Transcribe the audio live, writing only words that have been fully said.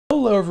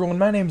Hello everyone,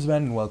 my name's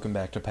Ben and welcome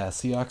back to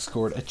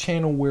PASSTHEauxCORD, a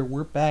channel where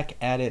we're back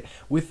at it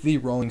with the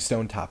Rolling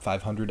Stone Top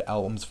 500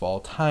 Albums of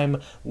All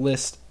Time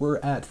list. We're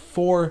at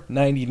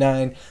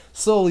 499,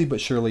 slowly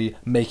but surely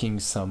making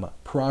some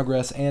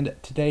progress, and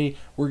today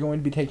we're going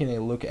to be taking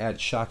a look at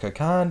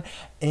Chaka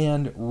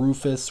and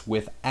Rufus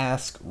with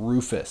Ask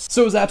Rufus.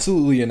 So it was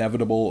absolutely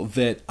inevitable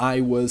that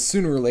I was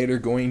sooner or later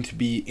going to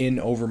be in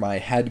over my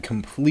head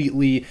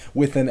completely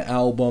with an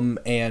album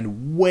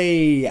and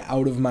way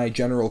out of my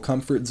general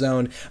comfort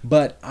zone,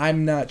 but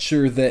I'm not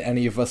sure that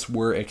any of us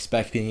were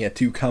expecting it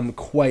to come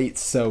quite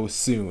so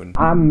soon.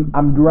 I'm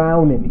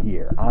drowning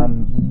here.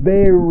 I'm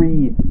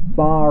very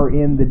far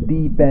in the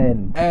deep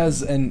end.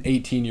 As an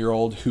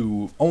 18-year-old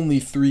who only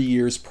 3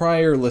 years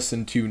prior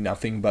listened to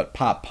nothing but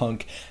pop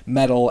punk,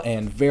 metal,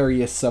 and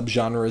various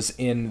subgenres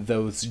in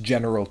those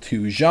general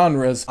two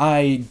genres,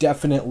 I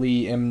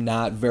definitely am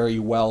not very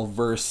well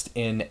versed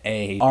in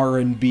a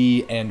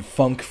R&B and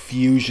funk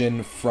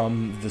fusion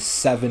from the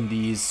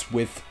 70s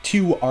with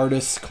two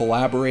artists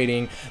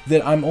collaborating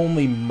that I'm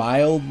only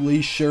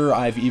mildly sure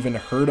I've even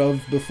heard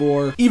of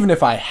before. Even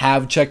if I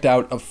have checked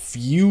out a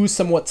few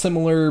somewhat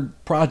similar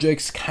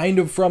projects kind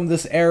of from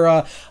this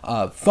era,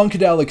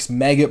 Funkadelic's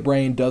Maggot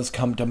Brain does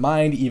come to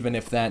mind, even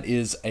if that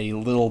is a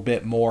little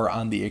bit more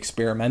on the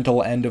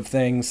experimental end of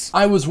things.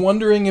 I was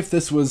wondering if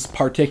this was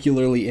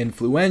particularly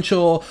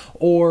influential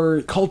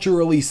or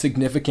culturally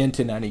significant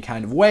in any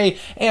kind of way,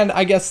 and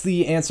I guess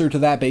the answer to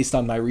that based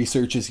on my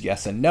research is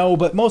yes and no,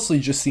 but mostly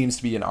just seems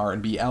to be an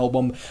R&B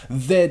album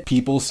that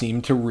people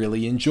seem to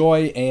really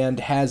enjoy and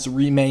has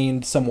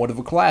remained somewhat of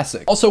a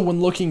classic. Also, when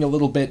looking a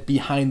little bit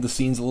behind the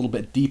scenes, a little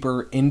bit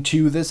deeper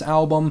into this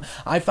album,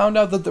 I found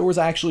out that there was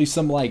actually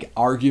some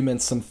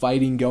arguments, some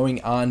fighting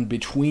going on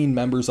between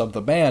members of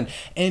the band,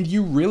 and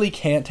you really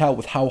can't tell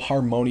with how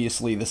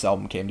harmoniously this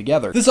album came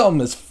together. This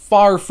album is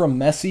far from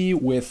messy,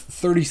 with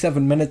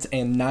 37 minutes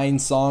and 9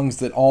 songs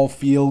that all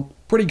feel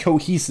pretty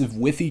cohesive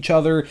with each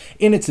other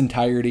in its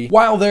entirety.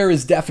 While there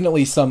is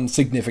definitely some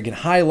significant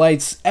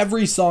highlights,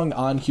 every song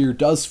on here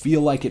does feel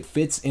like it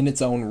fits in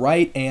its own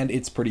right, and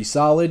it's pretty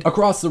solid.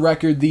 Across the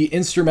record, the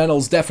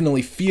instrumentals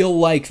definitely feel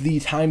like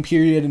the time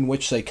period in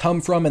which they come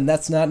from, and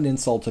that's not an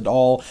insult at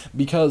all,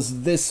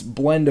 because this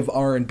blend of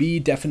R&B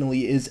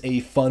definitely is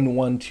a fun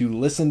one to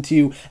listen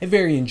to, a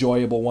very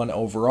enjoyable one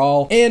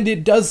overall, and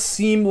it does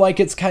seem like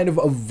it's kind of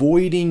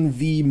avoiding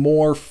the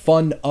more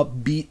fun,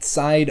 upbeat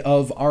side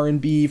of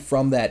R&B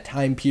from that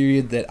time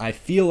period that I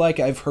feel like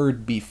I've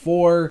heard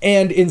before,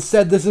 and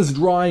instead this is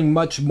drawing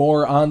much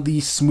more on the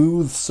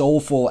smooth,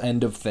 soulful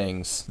end of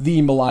things.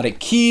 The melodic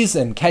keys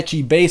and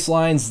catchy bass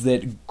lines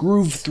that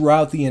groove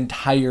throughout the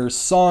entire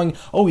song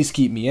always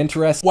keep me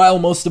interested, while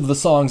most of the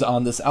songs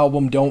on this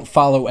album don't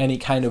follow any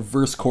kind of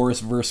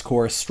verse-chorus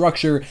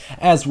structure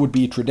as would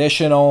be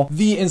traditional.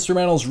 The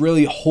instrumentals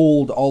really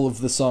hold all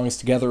of the songs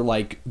together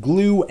like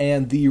glue,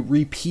 and the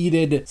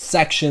repeated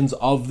sections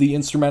of the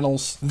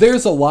instrumentals,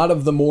 there's a lot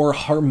of the more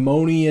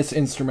harmonious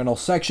instrumental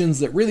sections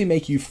that really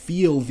make you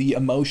feel the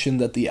emotion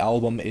that the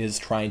album is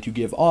trying to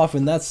give off,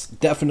 and that's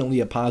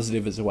definitely a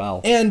positive as well.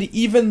 And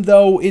even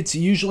though it's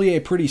usually a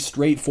pretty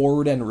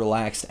straightforward and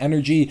relaxed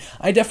energy,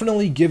 I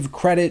definitely give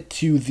credit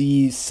to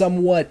the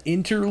somewhat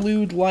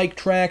interlude-like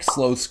track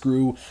Slow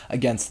Screw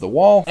Against the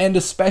Wall, and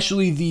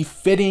especially the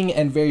fitting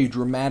and very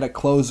dramatic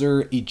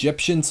closer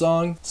Egyptian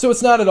song. So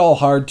it's not at all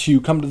hard to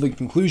come to the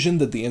conclusion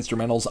that the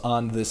instrumentals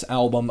on this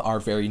album are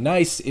very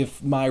nice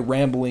if my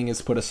rambling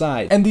is put aside.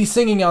 And the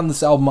singing on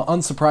this album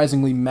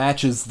unsurprisingly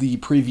matches the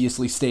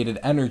previously stated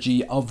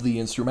energy of the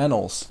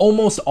instrumentals.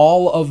 Almost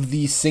all of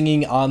the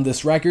singing on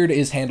this record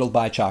is handled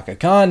by Chaka,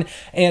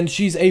 and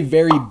she's a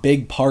very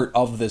big part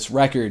of this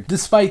record.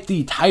 Despite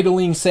the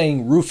titling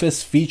saying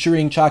Rufus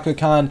featuring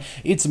Chaka,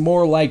 it's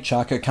more like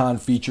Chaka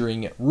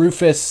featuring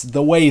Rufus,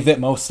 the way that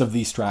most of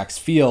these tracks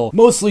feel,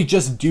 mostly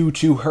just due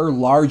to her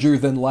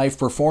larger-than-life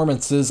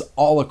performances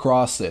all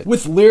across it.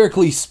 With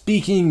lyrically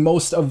speaking,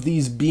 most of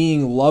these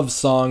being love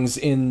songs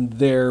in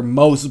their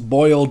most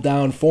boiled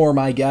down form,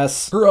 I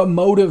guess. Her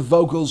emotive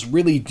vocals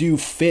really do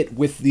fit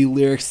with the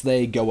lyrics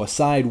they go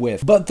aside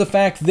with, but the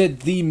fact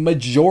that the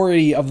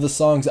majority of the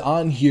songs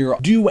on here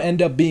do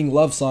end up being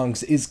love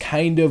songs is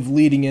kind of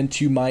leading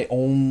into my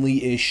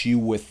only issue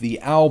with the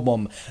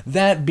album,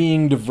 that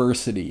being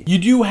diversity. You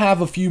do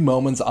have a few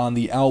moments on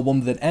the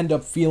album that end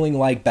up feeling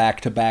like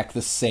back-to-back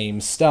the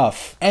same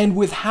stuff, and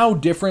with how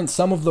different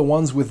some of the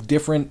ones with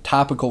different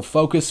topical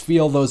focus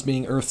feel, those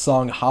being Earth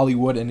Song,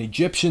 Hollywood, and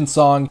Egyptian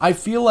Song, I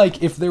feel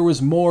like if there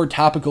was more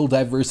topical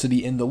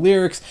diversity in the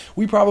lyrics,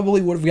 we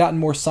probably would have gotten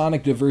more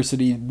sonic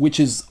diversity, which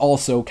is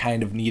also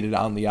kind of needed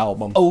on the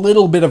album. A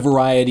little bit of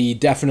variety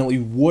definitely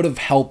would have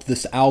helped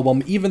this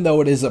album, even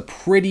though it is a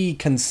pretty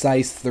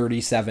concise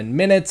 37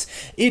 minutes.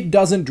 It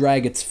doesn't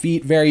drag its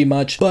feet very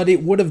much, but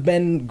it would have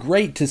been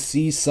great to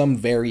see some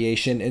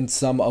variation in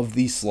some of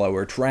the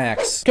slower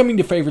tracks. Coming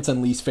to favorites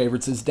and least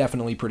favorites is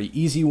definitely pretty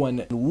easy crazy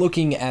when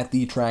looking at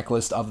the track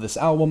list of this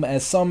album,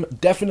 as some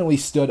definitely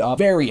stood up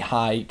very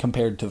high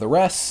compared to the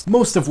rest,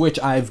 most of which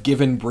I've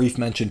given brief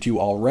mention to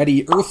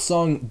already, Earth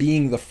Song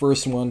being the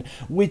first one,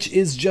 which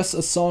is just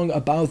a song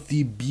about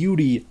the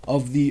beauty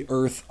of the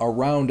earth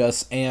around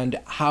us and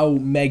how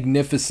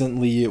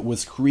magnificently it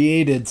was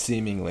created,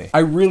 seemingly. I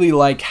really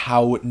like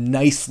how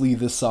nicely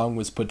this song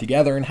was put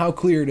together and how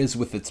clear it is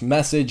with its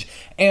message,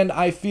 and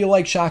I feel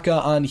like Chaka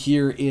on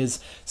here is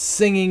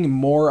singing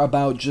more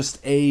about just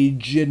a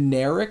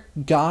generic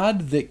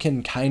God that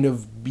can kind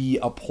of be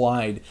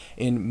applied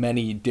in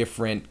many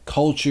different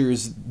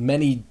cultures,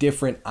 many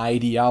different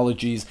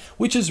ideologies,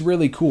 which is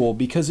really cool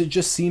because it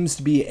just seems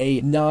to be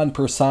a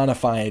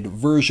non-personified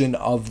version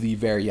of the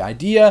very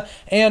idea,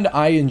 and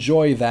I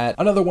enjoy that.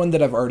 Another one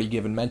that I've already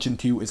given mention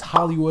to is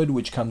Hollywood,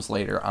 which comes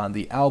later on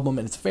the album,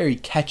 and it's very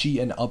catchy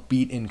and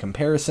upbeat in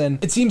comparison.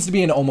 It seems to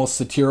be an almost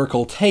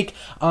satirical take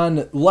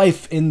on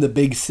life in the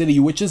big city,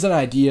 which is an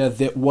idea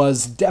that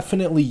was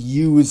definitely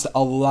used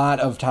a lot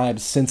of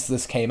times since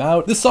this came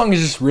out. This song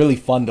is just really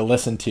fun to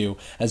listen to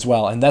as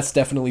well, and that's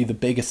definitely the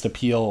biggest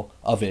appeal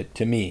of it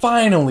to me.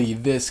 Finally,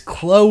 this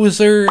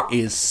closer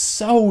is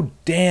so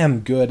damn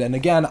good, and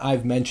again,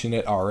 I've mentioned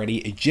it already,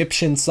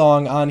 Egyptian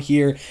Song on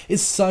here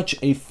is such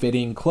a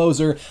fitting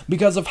closer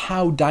because of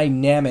how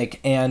dynamic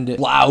and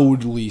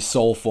loudly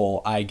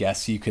soulful, I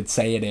guess you could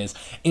say it is,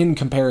 in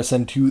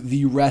comparison to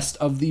the rest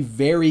of the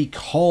very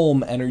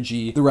calm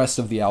energy the rest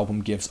of the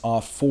album gives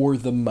off for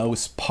the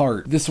most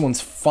part. This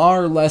one's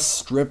far less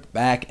stripped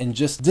back and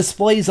just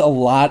displays a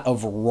lot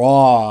of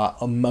raw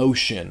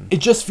emotion. It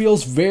just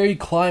feels very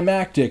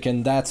climactic,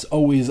 and that's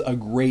always a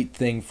great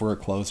thing for a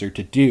closer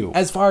to do.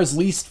 As far as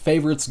least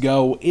favorites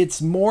go,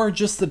 it's more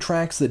just the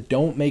tracks that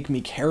don't make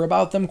me care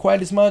about them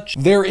quite as much.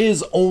 There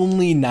is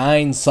only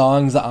 9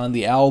 songs on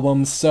the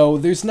album, so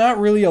there's not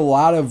really a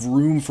lot of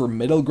room for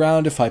middle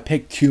ground if I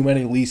pick too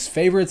many least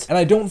favorites, and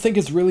I don't think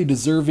it's really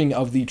deserving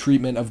of the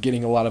treatment of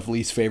getting a lot of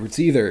least favorites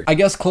either. I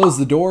guess Close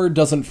the Door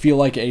doesn't feel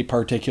like a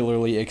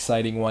particularly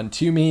exciting one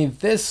to me.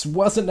 This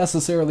wasn't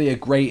necessarily a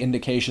great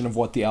indication of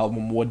what the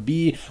album would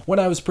be when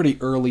I was pretty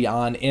early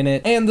on in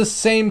it, and the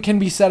same can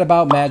be said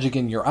about Magic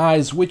in Your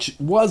Eyes, which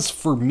was,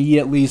 for me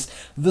at least,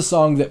 the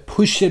song that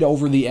pushed it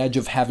over the edge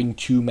of having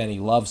too many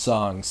love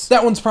songs.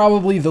 That one's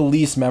probably the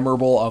least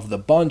memorable of the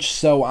bunch,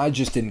 so I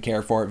just didn't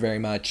care for it very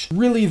much.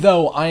 Really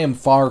though, I am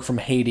far from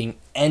hating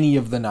any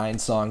of the 9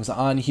 songs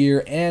on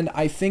here, and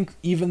I think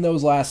even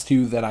those last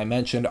 2 that I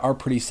mentioned are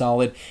pretty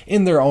solid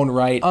in their own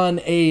right. On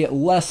a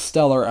less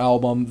stellar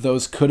album,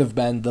 those could have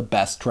been the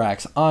best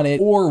tracks on it,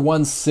 or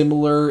ones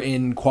similar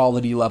in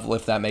quality level,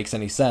 if that makes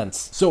any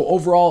sense. So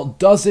overall,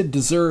 does it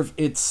deserve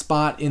its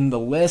spot in the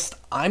list?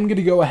 I'm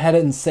gonna go ahead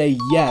and say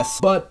yes,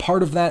 but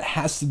part of that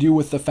has to do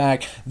with the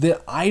fact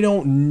that I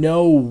don't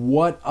know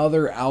what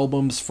other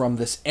albums from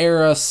this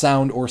era,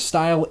 sound, or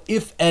style,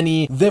 if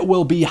any, that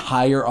will be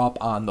higher up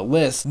on the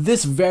list.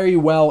 This very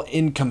well,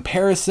 in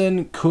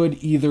comparison, could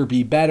either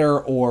be better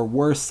or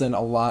worse than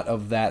a lot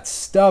of that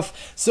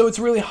stuff, so it's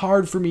really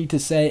hard for me to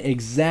say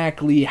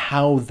exactly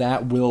how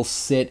that will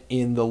sit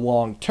in the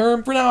long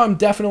term. For now, I'm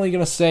definitely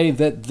gonna say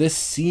that this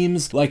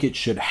seems like it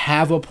should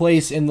have a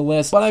place in the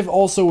list, but I've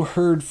also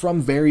heard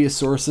from various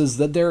sources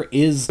that there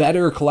is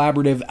better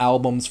collaborative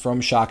albums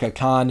from Chaka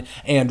Khan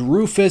and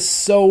Rufus,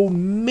 so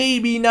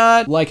maybe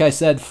not. Like I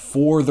said,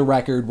 for the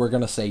record, we're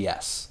gonna say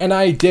yes. And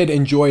I did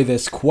enjoy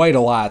this quite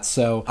a lot,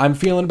 so I'm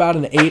feeling about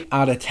an 8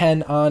 out of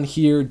 10 on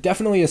here.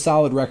 Definitely a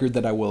solid record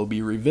that I will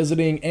be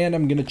revisiting, and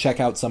I'm gonna check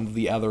out some of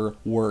the other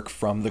work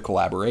from the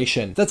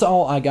collaboration. That's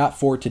all I got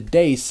for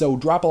today, so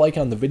drop a like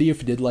on the video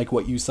if you did like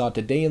what you saw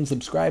today, and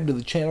subscribe to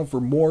the channel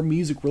for more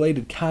music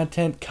related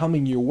content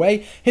coming your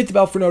way. Hit the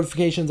bell for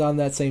notifications on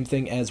that same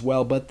thing as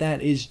well, but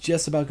that is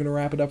just about going to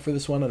wrap it up for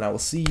this one, and I will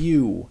see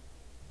you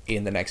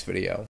in the next video.